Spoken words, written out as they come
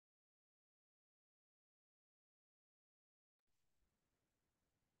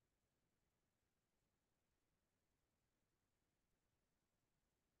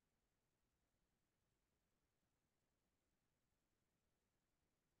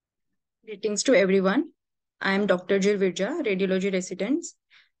Greetings to everyone. I am Dr. JEEL VIDJA, Radiology Resident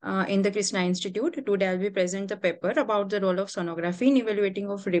in the Krishna Institute. Today I will present the paper about the role of sonography in evaluating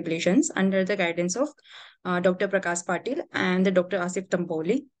of lesions under the guidance of Dr. Prakash Patil and the Dr. Asif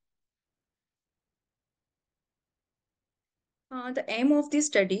Tampoli. The aim of this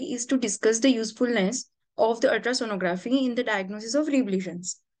study is to discuss the usefulness of the ultrasonography in the diagnosis of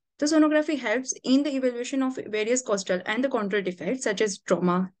lesions. The sonography helps in the evaluation of various costal and the chondral defects such as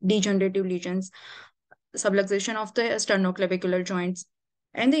trauma, degenerative lesions, subluxation of the sternoclavicular joints,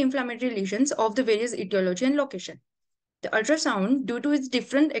 and the inflammatory lesions of the various etiology and location. The ultrasound, due to its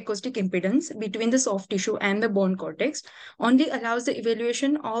different acoustic impedance between the soft tissue and the bone cortex, only allows the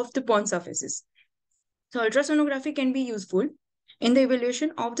evaluation of the bone surfaces. So ultrasonography can be useful in the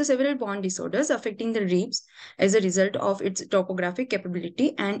evaluation of the several bone disorders affecting the ribs as a result of its topographic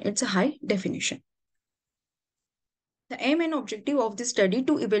capability and its high definition. The aim and objective of this study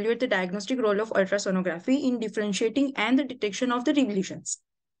to evaluate the diagnostic role of ultrasonography in differentiating and the detection of the rib lesions.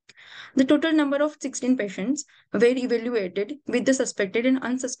 The total number of 16 patients were evaluated with the suspected and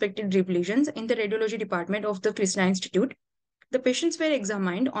unsuspected rib lesions in the radiology department of the Krishna Institute. The patients were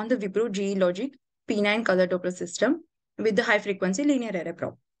examined on the Vibro Geologic P9 color Doppler system with the high frequency linear array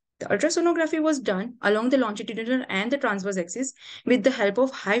probe. The ultrasonography was done along the longitudinal and the transverse axis with the help of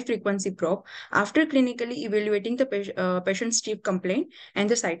high-frequency probe after clinically evaluating the patient's stiff complaint and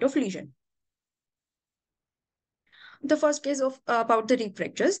the site of lesion. The first case of about the rib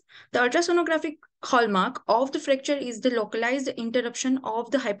fractures. The ultrasonographic hallmark of the fracture is the localized interruption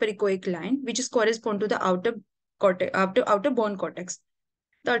of the hyperechoic line, which is correspond to the outer bone cortex.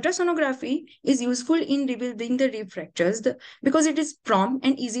 The ultrasonography is useful in revealing the rib fractures because it is prompt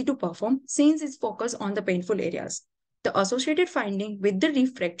and easy to perform since it's focused on the painful areas. The associated finding with the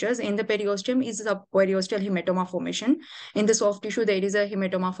rib fractures in the periosteum is a periosteal hematoma formation. In the soft tissue, there is a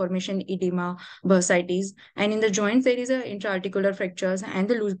hematoma formation, edema, bursitis, and in the joints, there is a intra-articular fractures and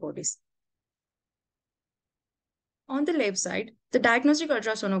the loose bodies. On the left side, the diagnostic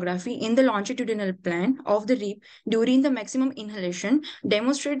ultrasonography in the longitudinal plane of the rib during the maximum inhalation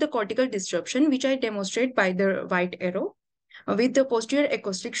demonstrate the cortical disruption, which I demonstrate by the white arrow, with the posterior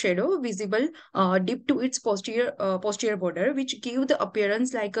acoustic shadow visible deep to its posterior border, which give the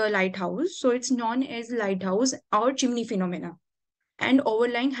appearance like a lighthouse. So it's known as lighthouse or chimney phenomena. And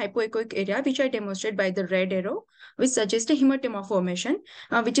overlying hypoechoic area, which I demonstrate by the red arrow, which suggests a hematoma formation,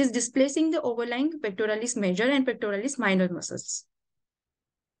 which is displacing the overlying pectoralis major and pectoralis minor muscles.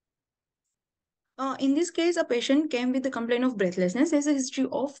 In this case, a patient came with the complaint of breathlessness as a history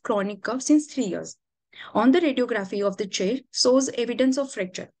of chronic cough since 3 years. On the radiography of the chest shows evidence of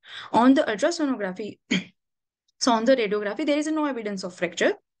fracture. On the ultrasonography, so on the radiography, there is no evidence of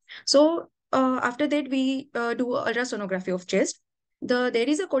fracture. So after that, we do ultrasonography of chest. There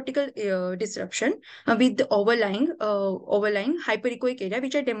is a cortical disruption with the overlying hyperechoic area,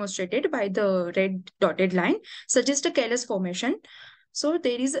 which I demonstrated by the red dotted line, suggests a callus formation. So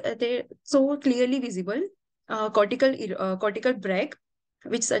there is so clearly visible cortical break,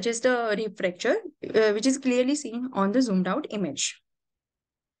 which suggests a rib fracture, which is clearly seen on the zoomed out image.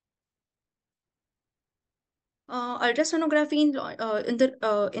 Ultrasonography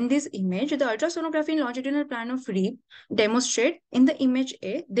in this image, the ultrasonography in longitudinal plan of rib demonstrate in the image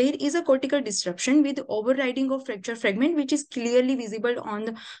A, there is a cortical disruption with overriding of fracture fragment, which is clearly visible on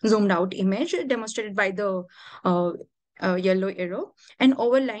the zoomed out image demonstrated by the yellow arrow, and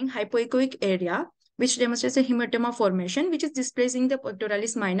overlying hypoechoic area, which demonstrates a hematoma formation, which is displacing the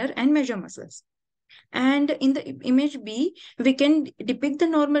pectoralis minor and major muscles. And in the image B, we can depict the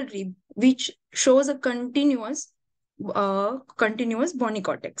normal rib, which shows a continuous bony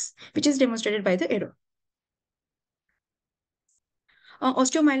cortex, which is demonstrated by the arrow.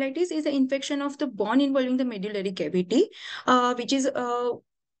 Osteomyelitis is an infection of the bone involving the medullary cavity, which is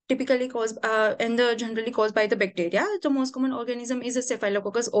typically caused and generally caused by the bacteria. The most common organism is a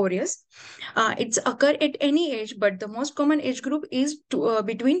Staphylococcus aureus. It's occur at any age, but the most common age group is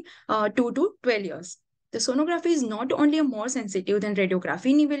between 2 to 12 years. The sonography is not only more sensitive than radiography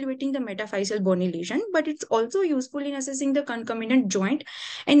in evaluating the metaphyseal bony lesion, but it's also useful in assessing the concomitant joint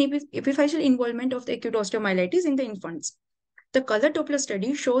and epiphyseal involvement of the acute osteomyelitis in the infants. The color Doppler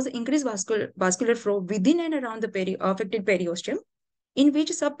study shows increased vascular flow within and around the affected periosteum, in which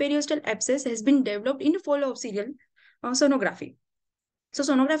subperiosteal abscess has been developed in follow-up serial sonography. So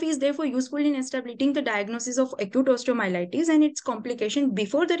sonography is therefore useful in establishing the diagnosis of acute osteomyelitis and its complication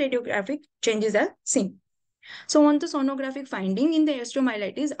before the radiographic changes are seen. So on the sonographic finding in the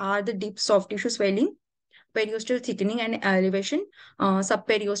osteomyelitis are the deep soft tissue swelling, periosteal thickening and elevation,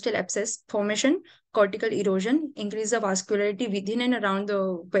 subperiosteal abscess formation, cortical erosion, increase the vascularity within and around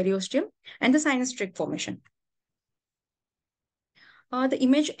the periosteum, and the sinus streak formation. The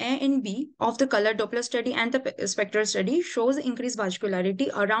image A and B of the color Doppler study and the spectral study shows increased vascularity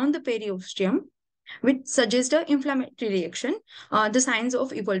around the periosteum, which suggests the inflammatory reaction, the signs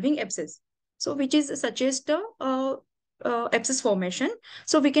of evolving abscess. So, which is suggest the abscess formation.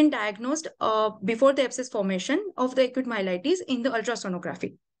 So, we can diagnose before the abscess formation of the acute myelitis in the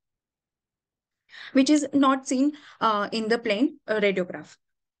ultrasonography, which is not seen in the plain radiograph.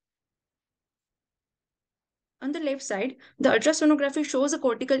 On the left side, the ultrasonography shows a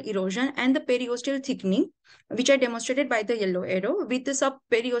cortical erosion and the periosteal thickening, which are demonstrated by the yellow arrow with the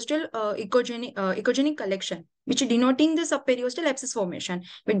subperiosteal echogenic collection, which is denoting the subperiosteal abscess formation,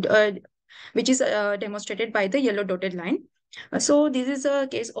 which is demonstrated by the yellow dotted line. So this is a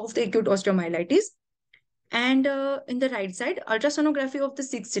case of the acute osteomyelitis. And in the right side, ultrasonography of the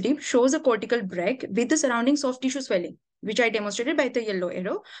sixth strip shows a cortical break with the surrounding soft tissue swelling, which I demonstrated by the yellow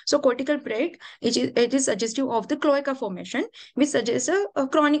arrow. So cortical break, it is suggestive of the cloaca formation, which suggests a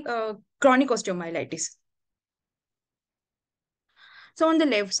chronic osteomyelitis. So on the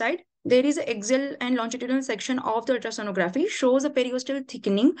left side, there is an axial and longitudinal section of the ultrasonography shows a periosteal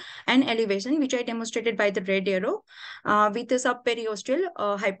thickening and elevation, which I demonstrated by the red arrow, with a subperiosteal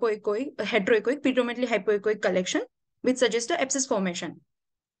heteroechoic, predominantly hypoechoic collection, which suggests the abscess formation.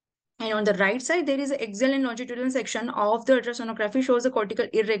 And on the right side, there is an axial and longitudinal section of the ultrasonography shows a cortical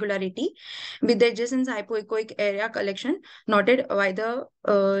irregularity with the adjacent hypoechoic area collection noted by the,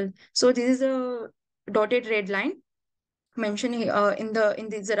 so this is a dotted red line mentioned in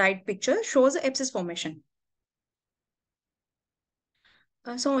the right picture shows abscess formation.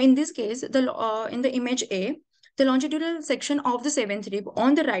 So in this case, in the image A, the longitudinal section of the seventh rib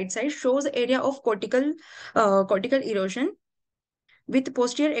on the right side shows area of cortical erosion with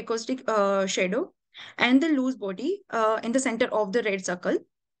posterior acoustic shadow and the loose body in the center of the red circle,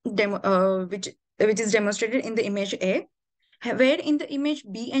 which is demonstrated in the image A. Where in the image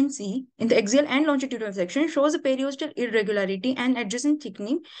B and C, in the axial and longitudinal section, shows a periosteal irregularity and adjacent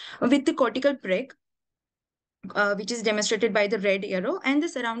thickening with the cortical break, which is demonstrated by the red arrow, and the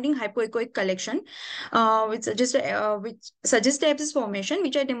surrounding hypoechoic collection, which suggests the abscess formation,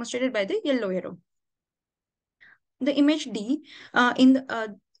 which I demonstrated by the yellow arrow. The image D, in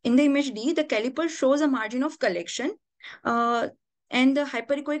the image D, the caliper shows a margin of collection, and the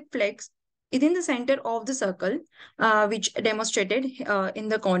hyperechoic flex is in the center of the circle, which demonstrated in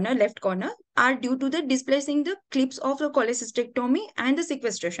the left corner, are due to the displacing the clips of the cholecystectomy and the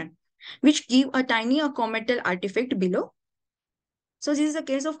sequestration, which give a tiny cometal artifact below. So this is a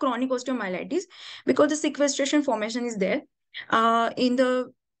case of chronic osteomyelitis because the sequestration formation is there in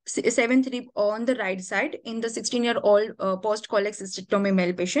the seventh rib on the right side in the 16-year-old post-cholecystectomy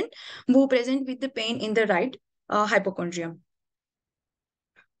male patient who present with the pain in the right hypochondrium.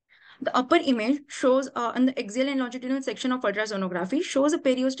 The upper image shows on the axial and longitudinal section of ultrasonography shows a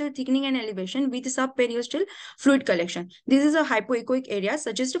periosteal thickening and elevation with subperiosteal fluid collection. This is a hypoechoic area,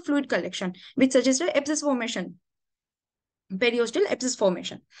 suggests a fluid collection, which suggests a abscess formation, periosteal abscess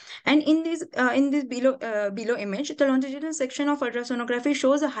formation. And in this below image, the longitudinal section of ultrasonography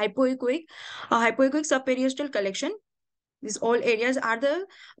shows a hypoechoic subperiosteal collection. These all areas are the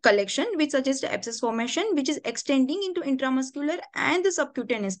collection which suggests the abscess formation, which is extending into intramuscular and the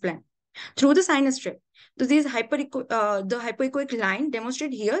subcutaneous plane through the sinus tract. So this the hypoechoic line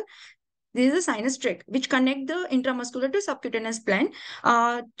demonstrated here. This is a sinus tract which connect the intramuscular to subcutaneous plane,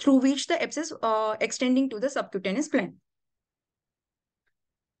 through which the abscess extending to the subcutaneous plane.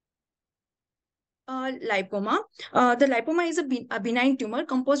 Lipoma. The lipoma is a benign tumor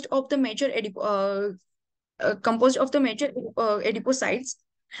composed of the major adipocytes,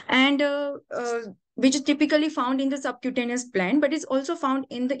 and which is typically found in the subcutaneous plane, but is also found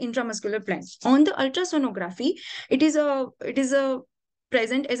in the intramuscular plane. On the ultrasonography, it is a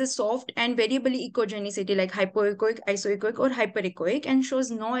present as a soft and variably echogenicity like hypoechoic, isoechoic, or hyperechoic, and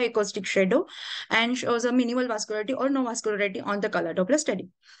shows no acoustic shadow and shows a minimal vascularity or no vascularity on the color Doppler study.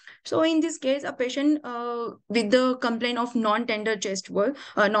 So in this case, a patient with the complaint of non-tender chest wall,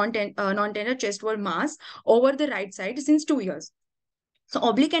 non-tender chest wall mass over the right side since 2 years. So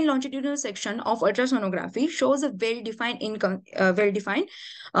oblique and longitudinal section of ultrasonography shows a well-defined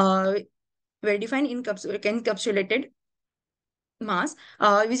encapsulated mass,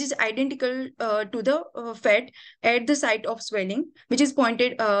 which is identical to the fat at the site of swelling, which is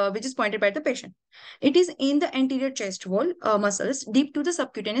pointed by the patient. It is in the anterior chest wall muscles deep to the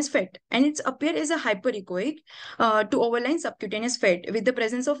subcutaneous fat, and it appears as a hyperechoic to overlying subcutaneous fat with the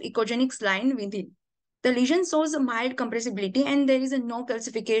presence of echogenic line within. The lesion shows a mild compressibility, and there is a no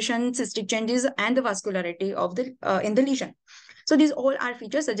calcification, cystic changes, and the vascularity of the in the lesion. So these all are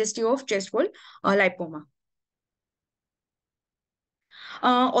features suggestive of chest wall lipoma.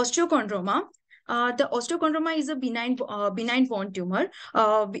 Osteochondroma. The osteochondroma is a benign bone tumor.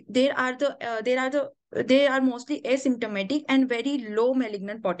 They are mostly asymptomatic and very low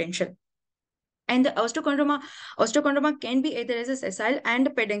malignant potential. And the osteochondroma can be either as a sessile and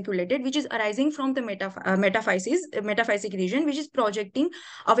pedunculated, which is arising from the metaphysic region, which is projecting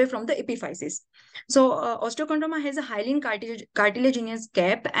away from the epiphysis. So osteochondroma has a highly cartilaginous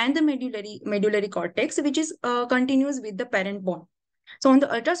cap and the medullary cortex, which is continuous with the parent bone. So on the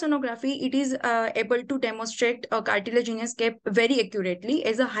ultrasonography, it is able to demonstrate a cartilaginous cap very accurately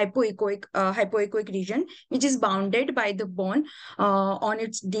as a hypoechoic region, which is bounded by the bone on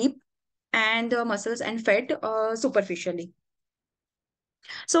its deep and muscles and fat superficially.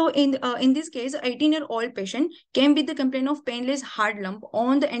 So in this case, 18-year-old patient came with the complaint of painless hard lump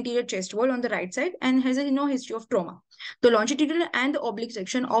on the anterior chest wall on the right side and has no history of trauma. The longitudinal and the oblique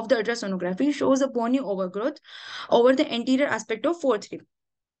section of the ultrasonography shows a bony overgrowth over the anterior aspect of fourth rib.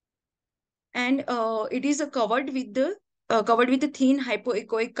 And it is covered with the thin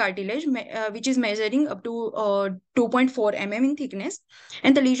hypoechoic cartilage, which is measuring up to 2.4 mm in thickness,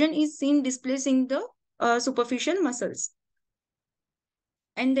 and the lesion is seen displacing the superficial muscles.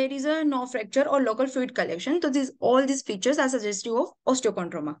 And there is a no fracture or local fluid collection. So all these features are suggestive of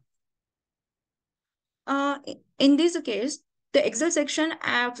osteochondroma. In this case, the axial section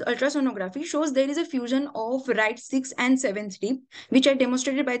of ultrasonography shows there is a fusion of right 6 and 7th rib, which are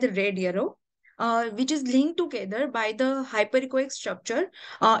demonstrated by the red arrow, which is linked together by the hyperechoic structure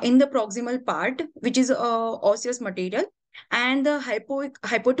in the proximal part, which is osseous material, and the hypo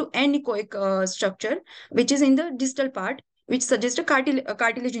to anechoic structure, which is in the distal part, which suggests a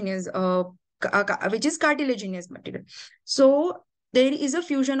cartilaginous, which is cartilaginous material. So there is a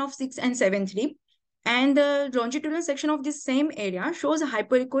fusion of 6 and 7th rib. And the longitudinal section of this same area shows a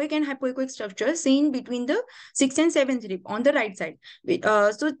hyperechoic and hypoechoic structure seen between the 6th and 7th rib on the right side.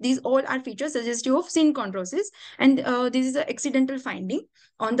 So these all are features suggestive of synchondrosis, and this is an accidental finding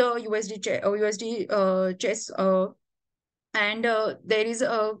on the USD chest, and there is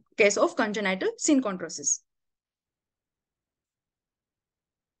a case of congenital synchondrosis.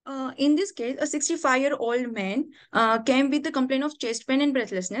 In this case, a 65-year-old man came with the complaint of chest pain and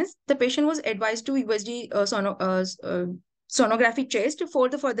breathlessness. The patient was advised to USG sonography chest for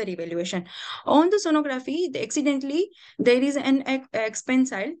the further evaluation. On the sonography, accidentally, there is an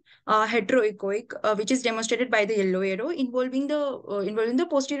expansile heteroechoic, which is demonstrated by the yellow arrow, involving the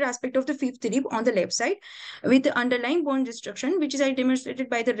posterior aspect of the fifth rib on the left side, with the underlying bone destruction, which is demonstrated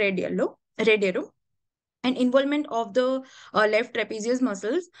by the red arrow, and involvement of the left trapezius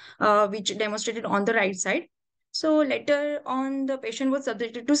muscles, which demonstrated on the right side. So later on, the patient was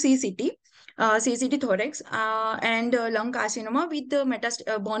subjected to CCT thorax, and lung carcinoma with the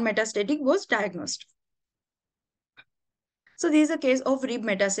bone metastatic was diagnosed. So this is a case of rib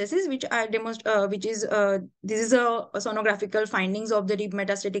metastasis, which I this is a sonographical findings of the rib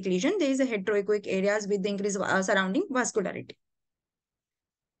metastatic lesion. There is a heteroechoic areas with the increased surrounding vascularity.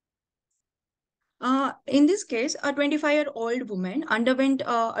 In this case, a 25-year-old woman underwent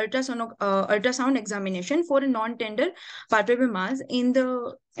ultrasound examination for a non-tender palpable mass in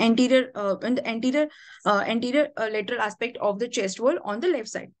the anterior lateral aspect of the chest wall on the left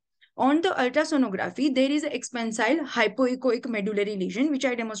side. On the ultrasonography, there is an expansile hypoechoic medullary lesion, which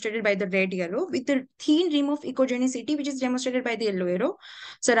I demonstrated by the red arrow, with the thin rim of echogenicity, which is demonstrated by the yellow arrow,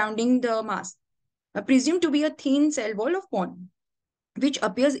 surrounding the mass, presumed to be a thin cell wall of bone, which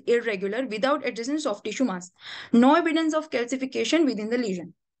appears irregular without adjacent soft tissue mass. No evidence of calcification within the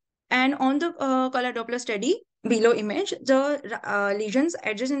lesion. And on the color Doppler study below image, the lesions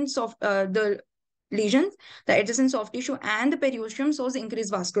adjacent soft tissue and the periosteum shows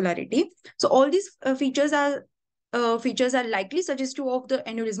increased vascularity. So all these features are likely suggestive of the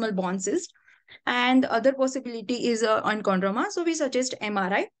aneurysmal bone cyst. And the other possibility is chondroma. So we suggest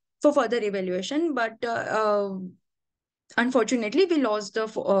MRI for further evaluation, but unfortunately, we lost the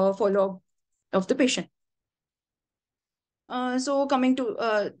follow-up of the patient. So coming to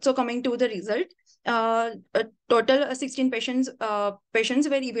the result, total 16 patients were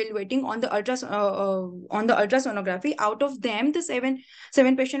evaluating on the ultrasonography. Out of them, the seven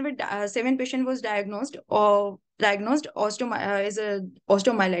patient was diagnosed as a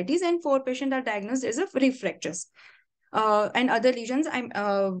osteomyelitis, and 4 patients are diagnosed as a rib fractures. And other lesions I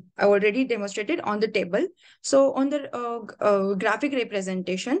already demonstrated on the table. So on the graphic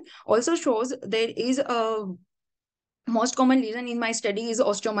representation also shows there is a Most common lesion in my study is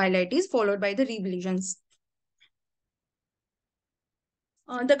osteomyelitis, followed by the rib lesions.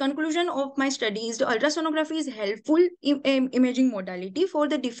 The conclusion of my study is the ultrasonography is helpful imaging modality for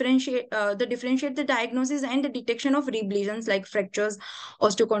the differentiate the diagnosis and the detection of rib lesions like fractures,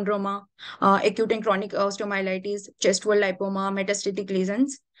 osteochondroma, acute and chronic osteomyelitis, chest wall lipoma, metastatic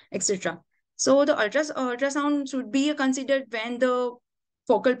lesions, etc. So the ultrasound should be considered when the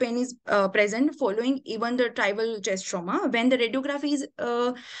focal pain is present following even the tribal chest trauma, when the radiography is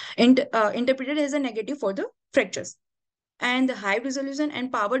interpreted as a negative for the fractures. And the high resolution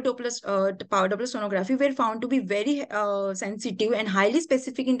and power Doppler sonography were found to be very sensitive and highly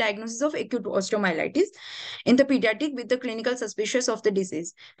specific in diagnosis of acute osteomyelitis in the pediatric with the clinical suspicious of the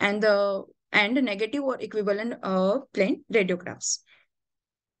disease and negative or equivalent plain radiographs.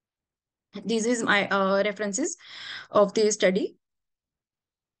 This is my references of the study.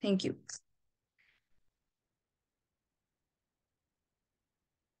 Thank you.